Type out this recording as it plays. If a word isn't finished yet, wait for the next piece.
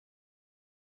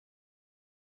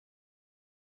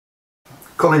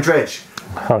Colin Dredge.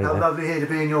 Hi How there. lovely here to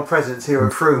be in your presence here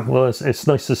at Frome. Well, it's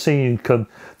nice to see you come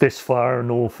this far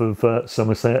north of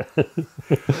Somerset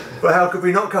But how could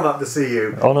we not come up to see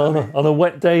you? on a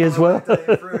wet day as well. On a wet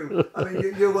day in Frome. I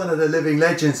mean, you're one of the living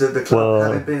legends of the club,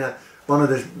 Well, having been one of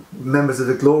the members of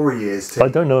the glory years too. I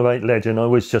don't know about legend. I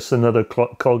was just another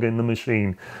cog in the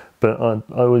machine, but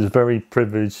I was very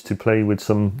privileged to play with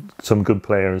some good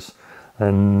players,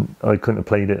 and I couldn't have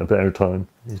played it a better time.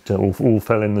 It all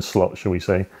fell in the slot, shall we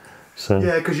say? So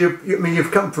yeah, because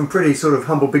you've come from pretty sort of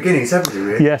humble beginnings, haven't you?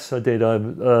 Really? yes, I did. I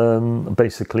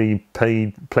basically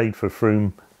played for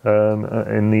Frome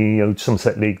in the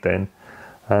Somerset League then,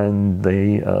 and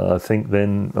I think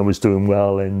then I was doing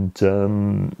well, and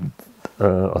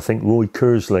I think Roy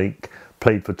Kerslake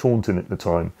played for Taunton at the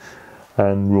time,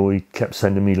 and Roy kept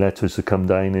sending me letters to come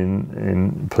down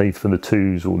and play for the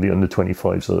twos or the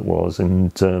under-25s as it was,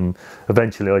 and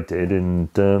eventually I did, and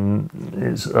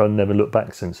I never looked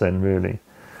back since then, really.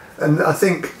 And I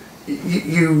think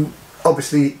you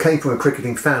obviously came from a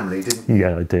cricketing family, didn't you?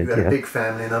 Yeah, I did. You had a big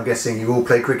family, and I'm guessing you all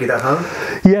play cricket at home?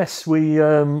 Yes,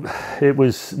 it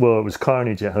was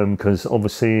carnage at home, because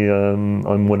obviously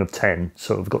I'm one of 10,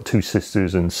 so I've got 2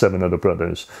 sisters and 7 other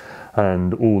brothers,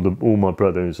 and all my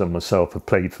brothers and myself have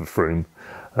played for Frome.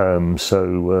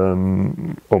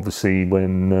 Obviously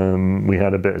when we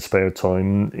had a bit of spare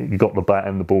time, you got the bat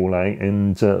and the ball out,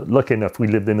 and lucky enough we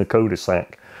lived in a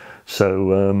cul-de-sac.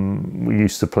 So we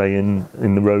used to play in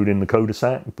the road in the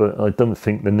cul-de-sac, but I don't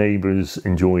think the neighbours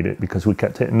enjoyed it, because we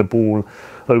kept hitting the ball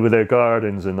over their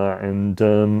gardens and that, and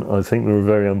I think we were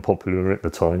very unpopular at the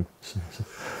time.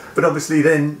 But obviously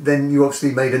then you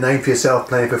obviously made a name for yourself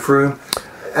playing for Frome.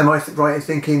 Am I right in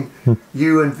thinking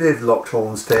you and Viv locked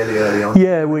horns fairly early on?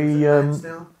 Yeah,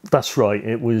 that's right.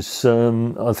 It was,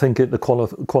 I think, at the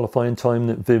qualifying time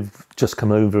that Viv just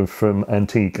come over from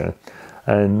Antigua,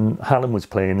 and Hallam was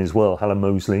playing as well, Hallam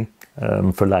Mosley,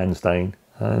 for Lansdowne,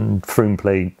 and Frome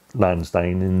played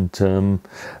Lansdowne, and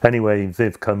anyway,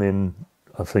 Viv come in,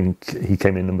 I think he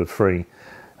came in number 3,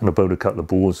 and I bowled a couple of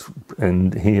balls,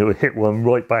 and he hit one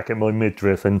right back at my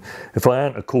midriff, and if I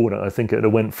hadn't caught it, I think it would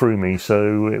have went through me,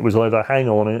 so it was either hang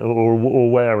on it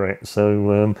or wear it.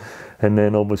 So and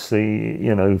then obviously,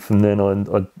 you know, from then on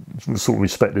I sort of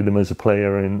respected him as a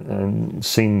player, and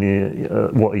seen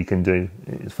what he can do.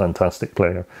 He's a fantastic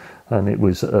player, and it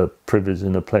was a privilege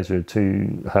and a pleasure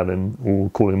to have him,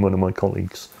 or call him one of my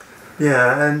colleagues.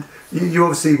 Yeah, and you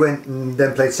obviously went and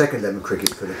then played second level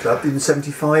cricket for the club in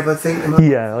 '75, I think.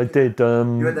 Yeah, I did.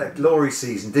 You had that glory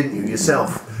season, didn't you,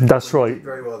 yourself? That's right. You did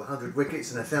very well, 100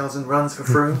 wickets and 1,000 runs for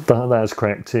Frome. That's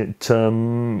correct.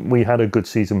 We had a good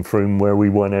season for Frome where we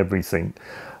won everything,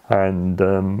 and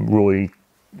Roy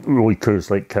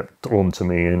Kerslake kept on to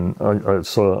me, and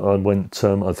so I went.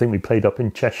 I think we played up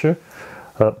in Cheshire,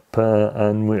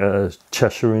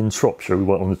 Cheshire in Shropshire. We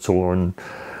went on the tour, and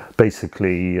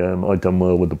basically I'd done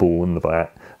well with the ball and the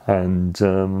bat, and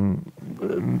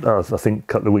I think a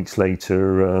couple of weeks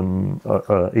later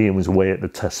Ian was away at the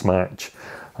test match,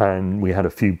 and we had a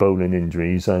few bowling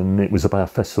injuries, and it was a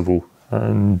Bath festival,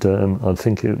 and I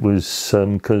think it was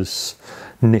because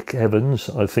Nick Evans,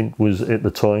 I think, was at the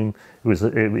time, I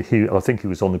think he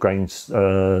was on the ground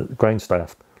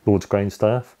staff, Lord's ground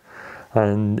staff,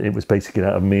 and it was basically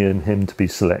out of me and him to be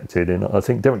selected, and I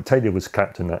think Derek Taylor was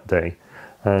captain that day,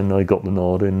 and I got the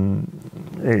nod, and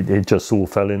it just all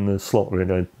fell in the slot,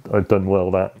 really. I'd done well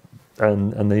that,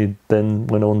 and they then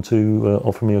went on to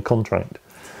offer me a contract,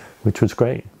 which was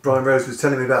great. Brian Rose was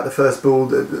telling me about the first ball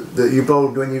that you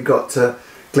bowled when you got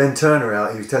Glenn Turner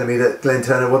out. He was telling me that Glenn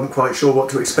Turner wasn't quite sure what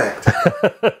to expect.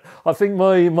 I think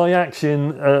my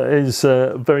action is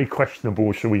very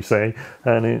questionable, shall we say,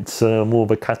 and it's more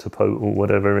of a catapult or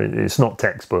whatever. It's not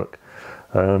textbook.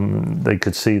 They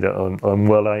could see that I'm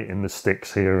well out in the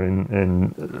sticks here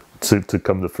to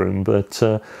come to Frome, but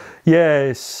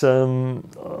yes,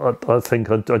 I think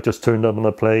I just turned up and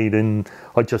I played, and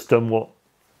I just done what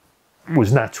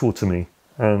was natural to me,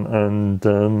 and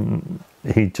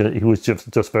he was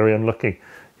just very unlucky,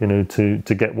 you know, to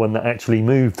get one that actually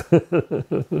moved.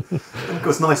 Of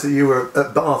course, nice that you were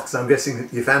at Bath, because I'm guessing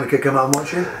your family could come out and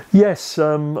watch you. Yes,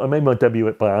 I made my debut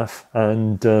at Bath,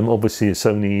 and obviously it's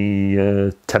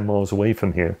only 10 miles away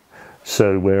from here,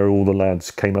 so where all the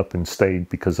lads came up and stayed,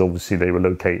 because obviously they were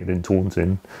located in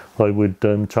Taunton, I would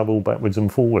travel backwards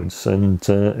and forwards, and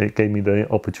it gave me the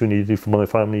opportunity for my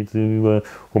family to,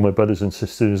 all my brothers and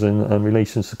sisters and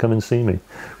relations, to come and see me,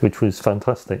 which was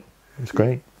fantastic. It was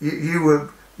great.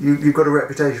 you've got a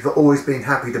reputation for always being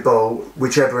happy to bowl,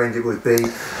 whichever end it would be,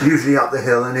 usually up the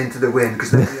hill and into the wind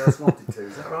because nobody else wanted to.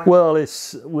 Is that right? Well,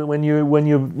 it's when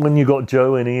you got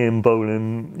Joe and Ian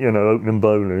bowling, opening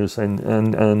bowlers,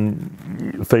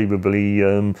 and favourably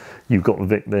you've got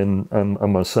Vic then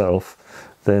and myself.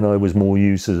 Then I was more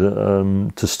used as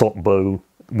to stop bow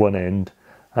one end,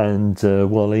 and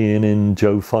while Ian and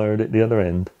Joe fired at the other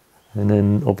end. And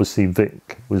then obviously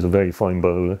Vic was a very fine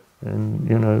bowler, and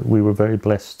we were very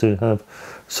blessed to have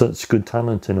such good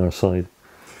talent in our side.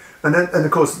 And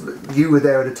of course you were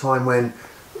there at a time when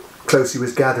Closey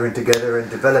was gathering together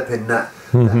and developing that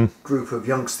group of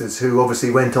youngsters who obviously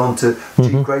went on to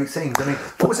achieve great things. I mean,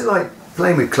 what was it like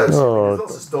playing with Closey? There's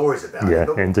lots of stories about him. Yeah,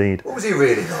 indeed. What was he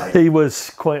really like? He was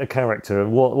quite a character.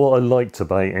 What I liked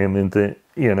about him is that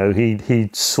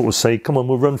he'd sort of say, "Come on,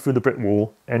 we'll run through the brick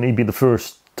wall," and he'd be the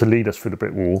first to lead us through the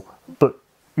brick wall, but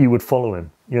you would follow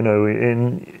him,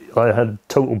 I had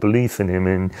total belief in him,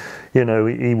 and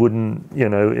he wouldn't,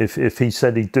 if he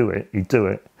said he'd do it,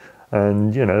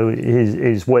 and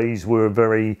his ways were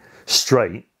very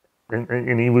straight,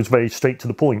 and he was very straight to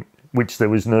the point, which there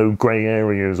was no grey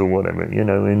areas or whatever,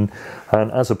 and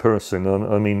as a person,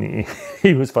 I mean,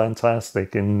 he was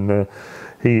fantastic, and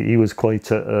he was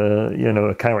quite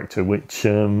a character which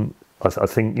I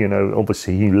think,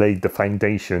 obviously he laid the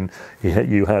foundation.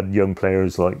 You had young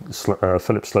players like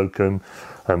Philip Slocum,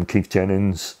 Keith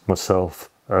Jennings, myself,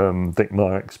 Vic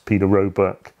Marks, Peter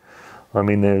Roebuck. I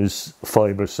mean, there's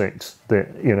 5 or 6 that,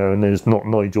 and there's not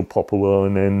Nigel Popplewell,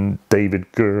 and then David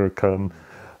Gurr come.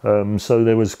 So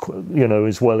there was,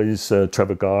 as well as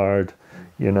Trevor Gard,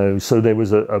 so there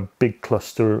was a big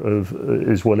cluster of,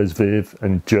 as well as Viv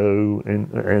and Joe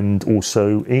and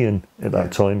also Ian at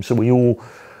that time. So we all,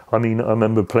 I mean, I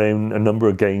remember playing a number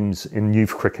of games in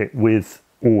youth cricket with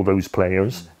all those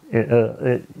players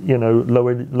at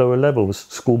lower levels,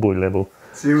 schoolboy level.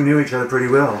 So you knew each other pretty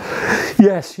well.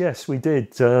 Yes, we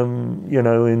did. We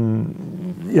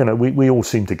all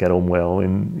seemed to get on well.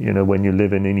 And when you're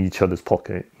living in each other's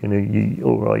pocket,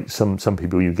 all right. Some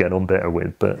people you get on better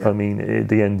with, but I mean, at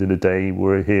the end of the day,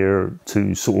 we're here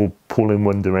to sort of pull in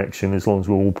one direction. As long as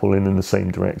we're all pulling in the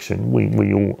same direction,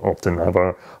 we all often have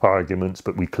our arguments,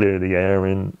 but we clear the air,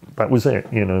 and that was it.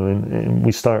 And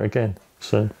we start again.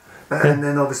 So. And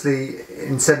then obviously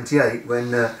in '78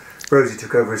 when. Rosie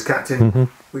took over as captain.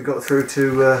 We got through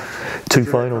to 2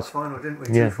 finals. Final, didn't we?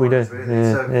 Yeah, we did. Really.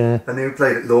 Yeah. And then we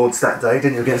played at Lord's that day,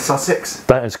 didn't you, against Sussex?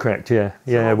 That is correct. Yeah,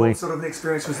 so what sort of an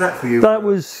experience was that for you? That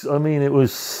was, I mean, it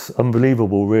was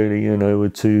unbelievable, really.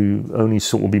 To only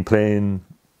sort of be playing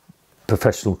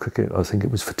professional cricket. I think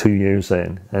it was for 2 years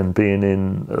then, and being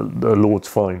in a Lord's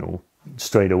final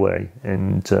straight away,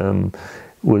 and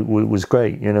was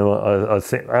great. I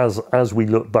think as we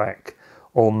look back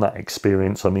on that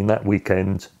experience, I mean, that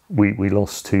weekend we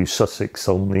lost to Sussex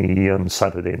on the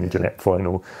Saturday in the Gillette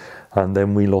final, and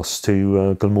then we lost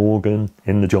to Glamorgan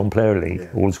in the John Player League.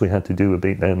 All we had to do was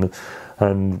beat them,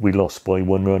 and we lost by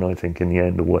 1 run, I think, in the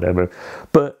end or whatever.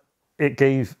 But it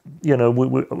gave, we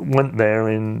went there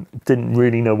and didn't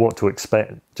really know what to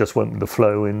expect, just went with the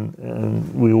flow,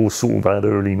 and we all sort of had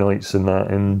early nights and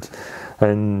that,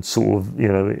 and sort of,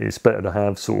 it's better to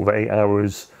have sort of 8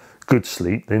 hours good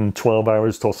sleep than 12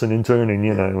 hours tossing and turning,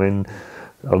 and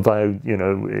although,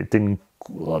 it didn't,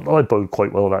 I bowled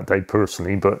quite well that day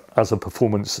personally, but as a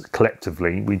performance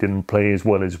collectively, we didn't play as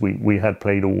well as we had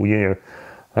played all year.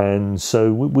 And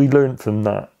so we learned from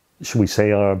that, should we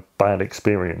say, our bad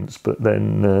experience, but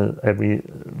then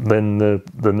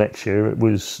the next year it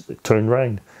turned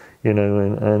round,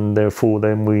 and therefore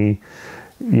then we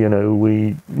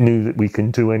knew that we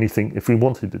can do anything if we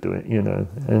wanted to do it,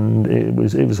 and it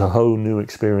was a whole new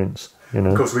experience,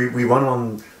 Of course, we won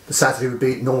on the Saturday. We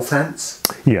beat Northants.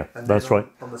 Yeah, that's right.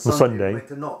 On the Sunday, we went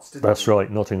to Notts, that's right,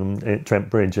 Nottingham at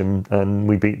Trent Bridge, and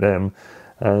we beat them,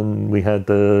 and we had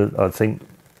I think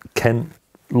Kent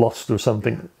lost or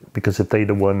something, because if they'd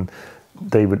have won,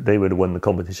 they would have won the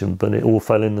competition, but it all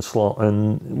fell in the slot,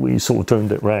 and we sort of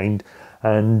turned it round.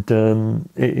 And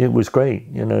it was great,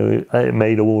 it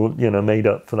made made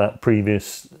up for that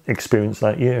previous experience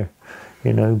that year,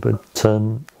 but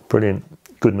brilliant,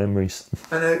 good memories.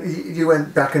 And you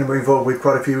went back and were involved with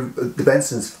quite a few of the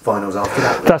Benson's finals after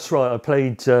that. That's right, I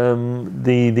played,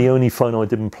 the only final I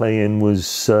didn't play in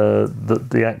was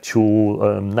the actual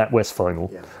NatWest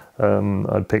final. Yeah.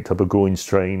 I picked up a groin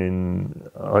strain and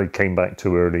I came back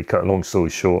too early. Cut a long story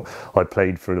short, I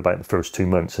played for about the first 2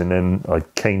 months, and then I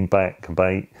came back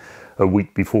about a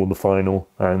week before the final,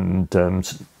 and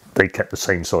they kept the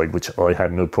same side, which I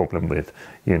had no problem with,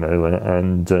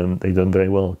 and they done very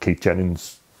well. Keith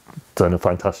Jennings done a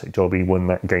fantastic job. He won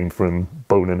that game from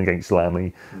bowling against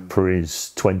Lammy for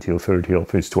his 20 or 30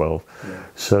 off his 12. Yeah.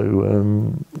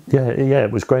 So yeah,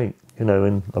 it was great, you know.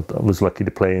 And I was lucky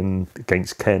to play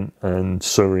against Kent and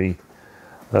Surrey.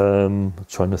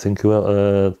 Trying to think who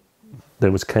else.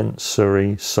 There was Kent,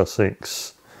 Surrey,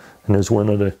 Sussex, and there's one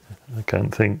other. I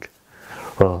can't think.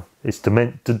 Well, it's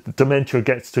dementia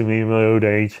gets to me in my old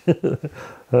age.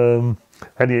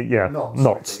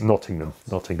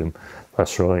 Nottingham.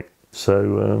 That's right.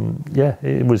 So yeah,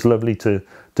 it was lovely to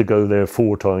go there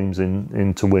 4 times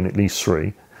and to win at least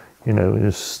 3. You know,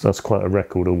 that's quite a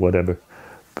record or whatever.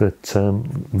 But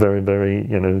very, very,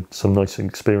 you know, some nice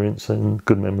experience and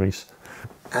good memories.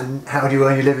 And how do you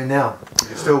earn your living now?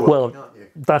 You're still working, aren't you?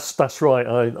 That's right.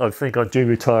 I think I do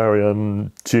retire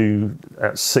due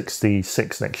at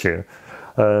 66 next year.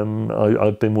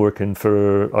 I've been working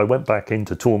I went back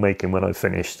into tool making when I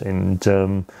finished, and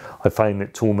I found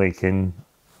that tool making,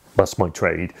 that's my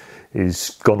trade,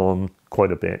 is gone on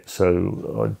quite a bit.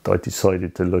 So I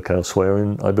decided to look elsewhere,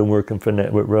 and I've been working for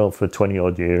Network Rail for 20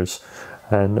 odd years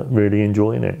and really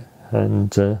enjoying it,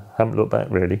 and haven't looked back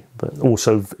really. But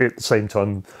also at the same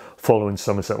time following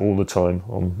Somerset all the time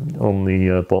on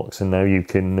the box, and now you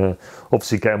can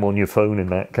obviously get them on your phone and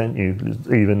that, can't you?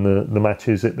 Even the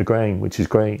matches at the ground, which is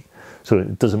great. So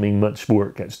it doesn't mean much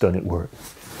work gets done at work.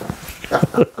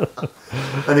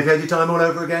 And if you had your time all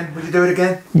over again, would you do it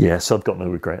again? Yes, I've got no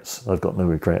regrets.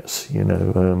 You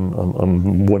know,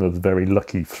 I'm one of the very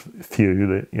lucky few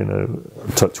that, you know,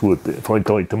 touch wood, that if I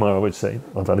died tomorrow, I would say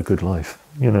I've had a good life,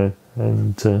 you know,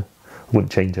 and I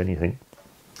wouldn't change anything.